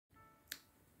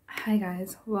Hi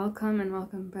guys, welcome and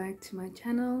welcome back to my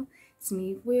channel. It's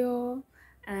me, Vuyo,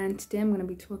 and today I'm going to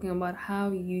be talking about how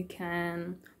you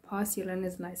can pass your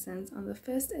learner's license on the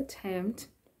first attempt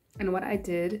and what I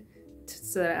did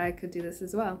so that I could do this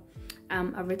as well.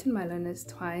 I've written my learners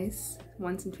twice,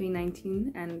 once in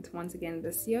 2019 and once again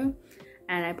this year,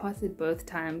 and I passed it both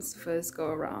times first go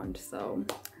around. So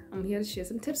I'm here to share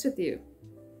some tips with you.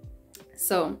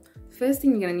 So first thing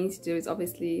you're going to need to do is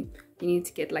obviously you need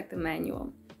to get like the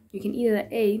manual. You can either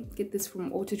A, get this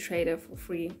from AutoTrader for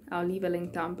free. I'll leave a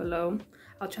link down below.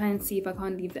 I'll try and see if I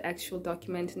can't leave the actual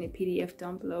document in a PDF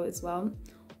down below as well.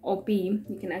 Or B,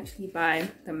 you can actually buy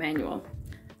the manual.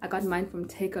 I got mine from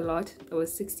Takealot. It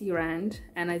was 60 Rand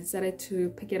and I decided to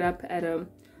pick it up at a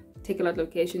Takealot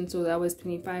location, so that was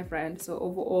 25 Rand. So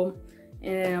overall, it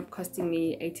ended up costing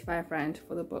me 85 Rand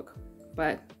for the book.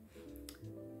 But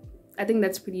I think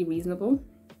that's pretty reasonable.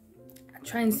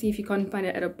 Try and see if you can't find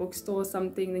it at a bookstore or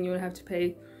something, then you would have to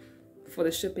pay for the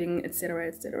shipping, etc,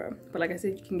 etc. But like I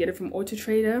said, you can get it from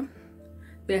AutoTrader.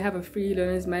 They have a free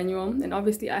learner's manual, and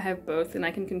obviously I have both, and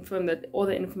I can confirm that all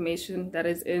the information that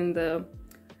is in the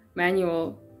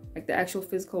manual, like the actual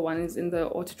physical one, is in the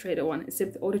AutoTrader one,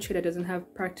 except the AutoTrader doesn't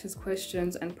have practice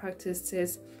questions and practice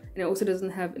tests, and it also doesn't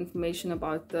have information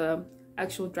about the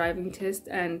actual driving test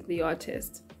and the yard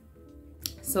test.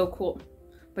 So cool.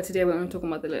 But today we're only talking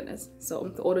about the learners, so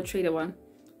the AutoTrader one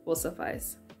will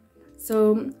suffice.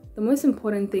 So the most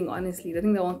important thing, honestly, the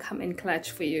thing that won't come in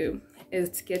clutch for you is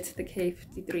to get the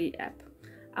K53 app.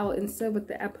 I will insert what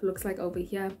the app looks like over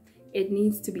here. It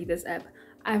needs to be this app.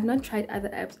 I have not tried other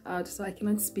apps out, so I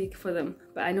cannot speak for them,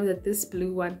 but I know that this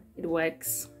blue one, it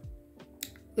works.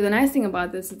 But the nice thing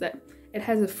about this is that it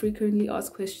has a frequently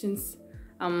asked questions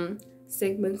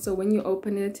segment, so when you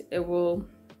open it, it will,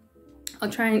 I'll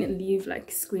try and leave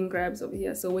like screen grabs over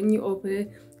here. So when you open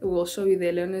it, it will show you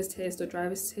the learner's test or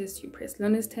driver's test. You press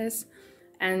learner's test,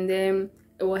 and then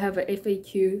it will have a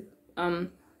FAQ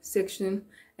section,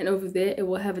 and over there it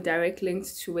will have a direct link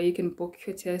to where you can book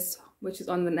your test, which is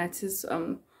on the NATIS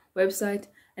website,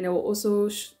 and it will also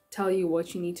tell you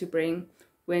what you need to bring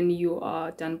when you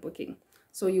are done booking.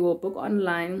 So you will book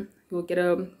online, you will get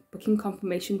a booking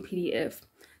confirmation PDF.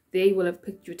 They will have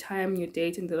picked your time, your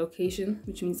date, and the location,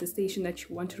 which means the station that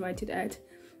you want to write it at.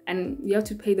 And you have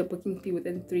to pay the booking fee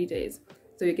within 3 days.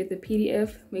 So you get the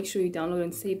PDF, make sure you download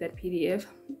and save that PDF,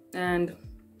 and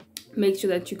make sure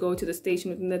that you go to the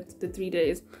station within the 3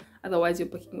 days. Otherwise, your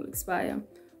booking will expire.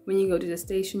 When you go to the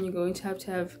station, you're going to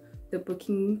have the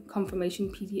booking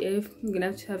confirmation PDF. You're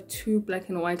going to have 2 black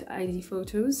and white ID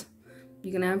photos.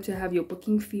 You're going to have your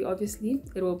booking fee, obviously.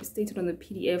 It will be stated on the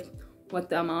PDF what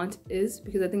the amount is,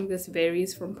 because I think this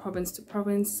varies from province to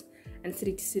province and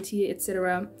city to city,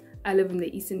 etc. I live in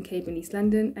the Eastern Cape in East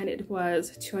London, and it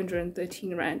was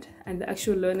 213 Rand, and the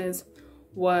actual learners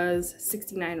was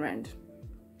 69 Rand.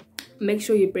 Make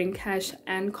sure you bring cash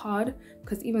and card,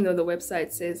 because even though the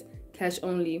website says cash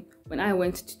only, when I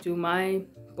went to do my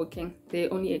booking, they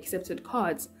only accepted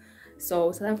cards.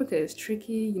 So South Africa is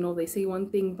tricky, you know, they say one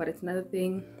thing but it's another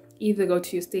thing. Either go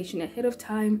to your station ahead of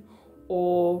time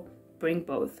or bring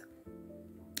both.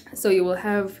 So you will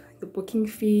have the booking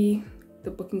fee,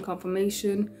 the booking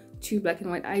confirmation, 2 black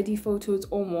and white ID photos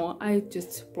or more. I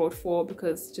just brought 4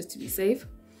 because just to be safe.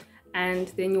 And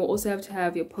then you'll also have to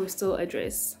have your postal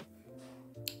address,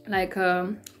 like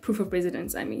proof of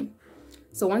residence, I mean.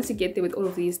 So once you get there with all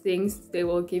of these things, they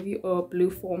will give you a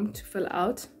blue form to fill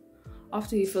out.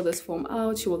 After you fill this form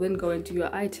out, you will then go and do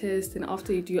your eye test, and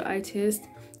after you do your eye test,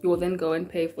 you will then go and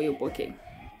pay for your booking.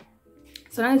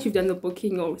 So now that you've done the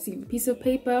booking, you'll receive a piece of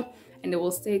paper, and it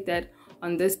will state that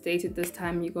on this date at this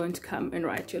time you're going to come and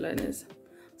write your learners.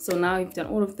 So now you've done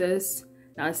all of this,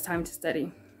 now it's time to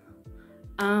study.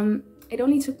 It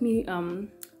only took me I'm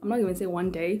not even say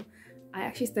 1 day. I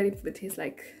actually studied for the test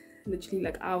like literally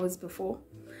like hours before,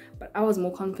 but I was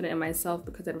more confident in myself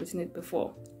because I'd written it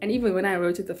before, and even when I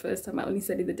wrote it the first time, I only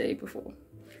studied the day before.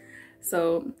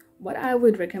 So what I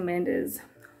would recommend is,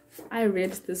 I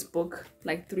read this book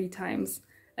like 3 times,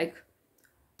 like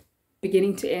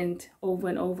beginning to end, over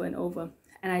and over and over.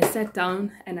 And I sat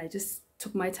down and I just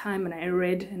took my time and I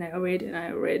read and I read and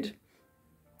I read.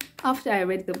 After I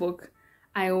read the book,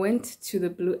 I went to the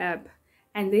Blue app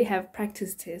and they have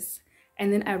practice tests.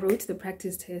 And then I wrote the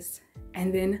practice test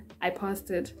and then I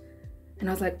passed it. And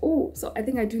I was like, oh, so I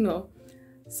think I do know.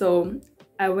 So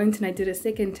I went and I did a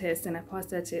second test and I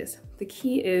passed that test. The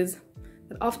key is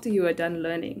that after you are done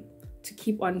learning, to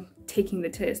keep on taking the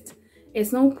test.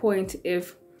 It's no point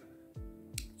if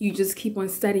you just keep on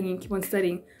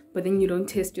studying, but then you don't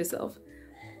test yourself.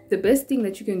 The best thing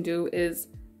that you can do is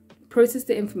process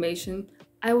the information,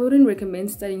 I wouldn't recommend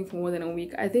studying for more than a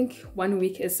week. I think 1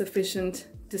 week is sufficient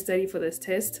to study for this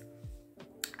test.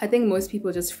 I think most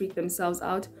people just freak themselves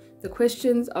out. The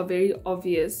questions are very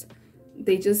obvious.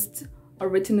 They just are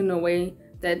written in a way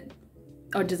that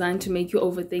are designed to make you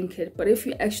overthink it. But if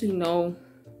you actually know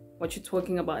what you're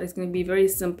talking about, it's going to be very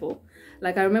simple.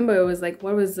 Like, I remember it was like,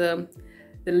 what was the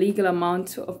legal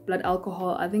amount of blood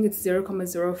alcohol? I think it's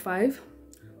 0.05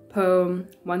 per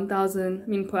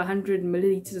 100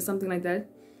 milliliters or something like that.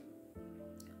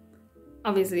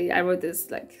 Obviously, I wrote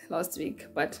this like last week,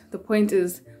 but the point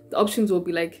is the options will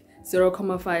be like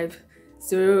 0.5,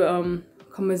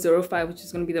 0.05, which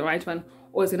is going to be the right one,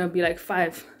 or it's going to be like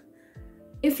 5.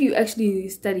 If you actually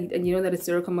studied and you know that it's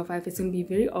 0.5, it's going to be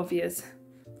very obvious.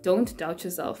 Don't doubt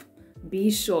yourself.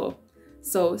 Be sure.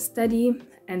 So study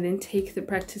and then take the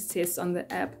practice test on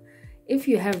the app. If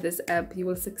you have this app, you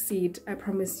will succeed. I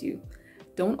promise you.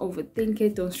 Don't overthink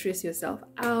it. Don't stress yourself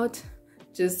out.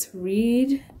 Just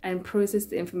read and process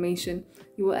the information.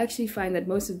 You will actually find that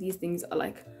most of these things are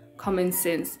like common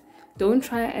sense. Don't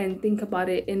try and think about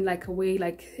it in like a way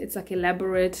like it's like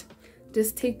elaborate.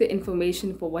 Just take the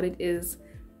information for what it is.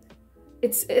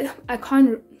 I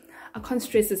can't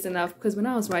stress this enough, because when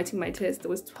I was writing my test, there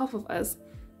was 12 of us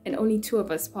and only 2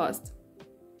 of us passed.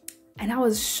 And I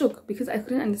was shook because I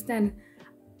couldn't understand.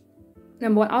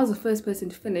 Number 1, I was the first person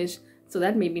to finish, so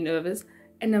that made me nervous.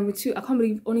 And number 2, I can't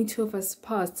believe only 2 of us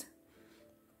passed.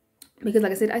 Because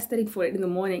like I said, I studied for it in the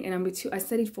morning. And number 2, I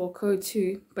studied for code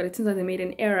 2, but it turns out they made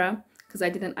an error because I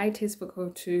did an eye test for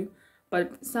code 2.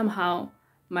 But somehow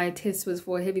my test was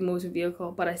for a heavy motor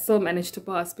vehicle, but I still managed to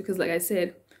pass because, like I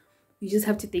said, you just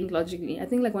have to think logically. I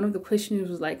think like one of the questions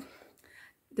was like,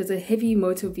 does a heavy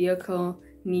motor vehicle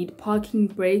need parking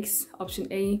brakes? Option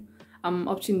A.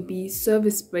 Option B,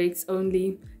 service brakes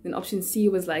only. Then option C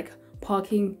was like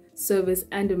parking, service,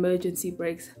 and emergency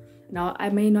brakes. Now, I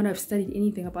may not have studied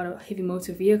anything about a heavy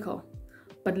motor vehicle,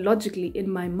 but logically in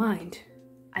my mind,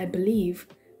 I believe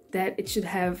that it should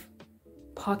have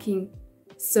parking,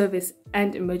 service,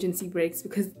 and emergency brakes,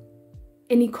 because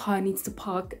any car needs to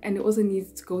park and it also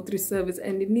needs to go through service,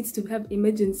 and it needs to have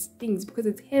emergency things because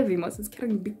it's heavy, it's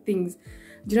carrying big things.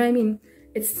 Do you know what I mean?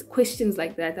 It's questions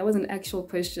like that. That was an actual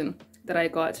question that I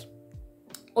got.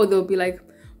 Or they'll be like,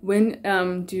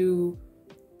 when do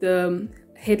the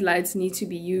headlights need to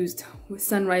be used? With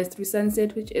sunrise through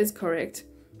sunset, which is correct.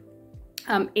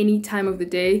 Any time of the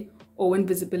day, or when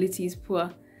visibility is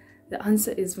poor. The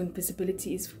answer is when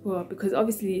visibility is poor, because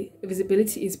obviously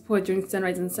visibility is poor during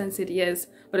sunrise and sunset, yes,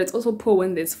 but it's also poor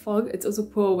when there's fog. It's also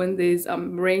poor when there's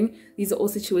rain. These are all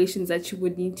situations that you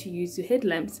would need to use your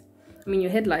your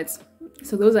headlights.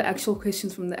 So those are actual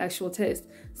questions from the actual test.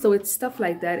 So it's stuff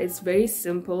like that. It's very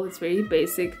simple. It's very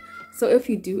basic. So if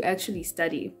you do actually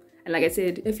study, and like I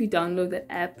said, if you download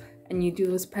the app and you do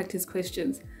those practice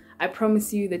questions, I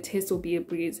promise you the test will be a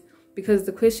breeze, because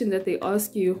the question that they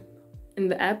ask you in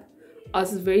the app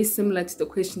is very similar to the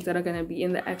questions that are going to be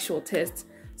in the actual test.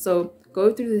 So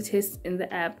go through the test in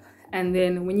the app, and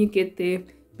then when you get there,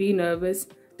 be nervous.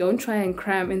 Don't try and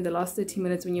cram in the last 30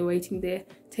 minutes when you're waiting there.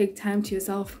 Take time to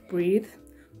yourself, breathe.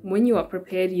 When you are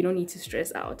prepared, you don't need to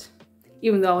stress out.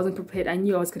 Even though I wasn't prepared, I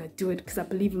knew I was going to do it because I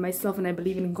believe in myself and I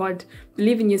believe in God.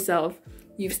 Believe in yourself.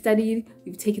 You've studied,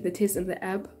 you've taken the test in the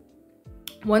app.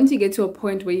 Once you get to a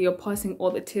point where you're passing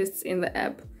all the tests in the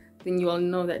app, then you will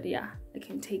know that, yeah, I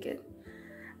can take it.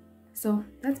 So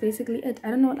that's basically it. I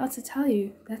don't know what else to tell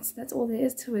you. That's all there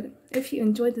is to it. If you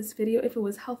enjoyed this video, if it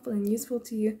was helpful and useful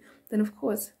to you, then of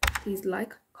course, please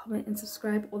like, comment, and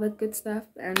subscribe, all that good stuff.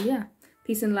 And yeah,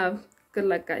 peace and love. Good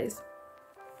luck, guys.